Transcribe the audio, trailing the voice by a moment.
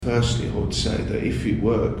Firstly, I would say that if it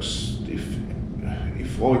works,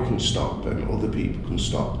 if I can stop and other people can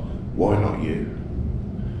stop, why not you?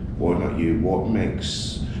 Why not you? What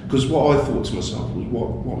makes... Because what I thought to myself was,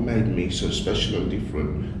 what made me so special and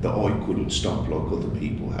different that I couldn't stop like other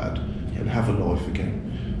people had and have a life again?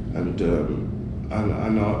 And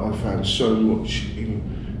I found so much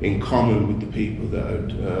in common with the people that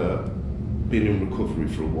had been in recovery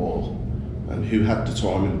for a while and who had the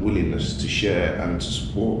time and willingness to share and to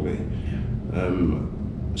support me.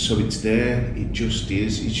 So it's there, it just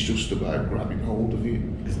is, it's just about grabbing hold of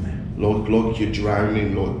you. Isn't it? Like you're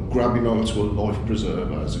drowning, like grabbing onto a life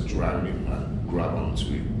preserver as a drowning man, grab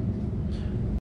onto it.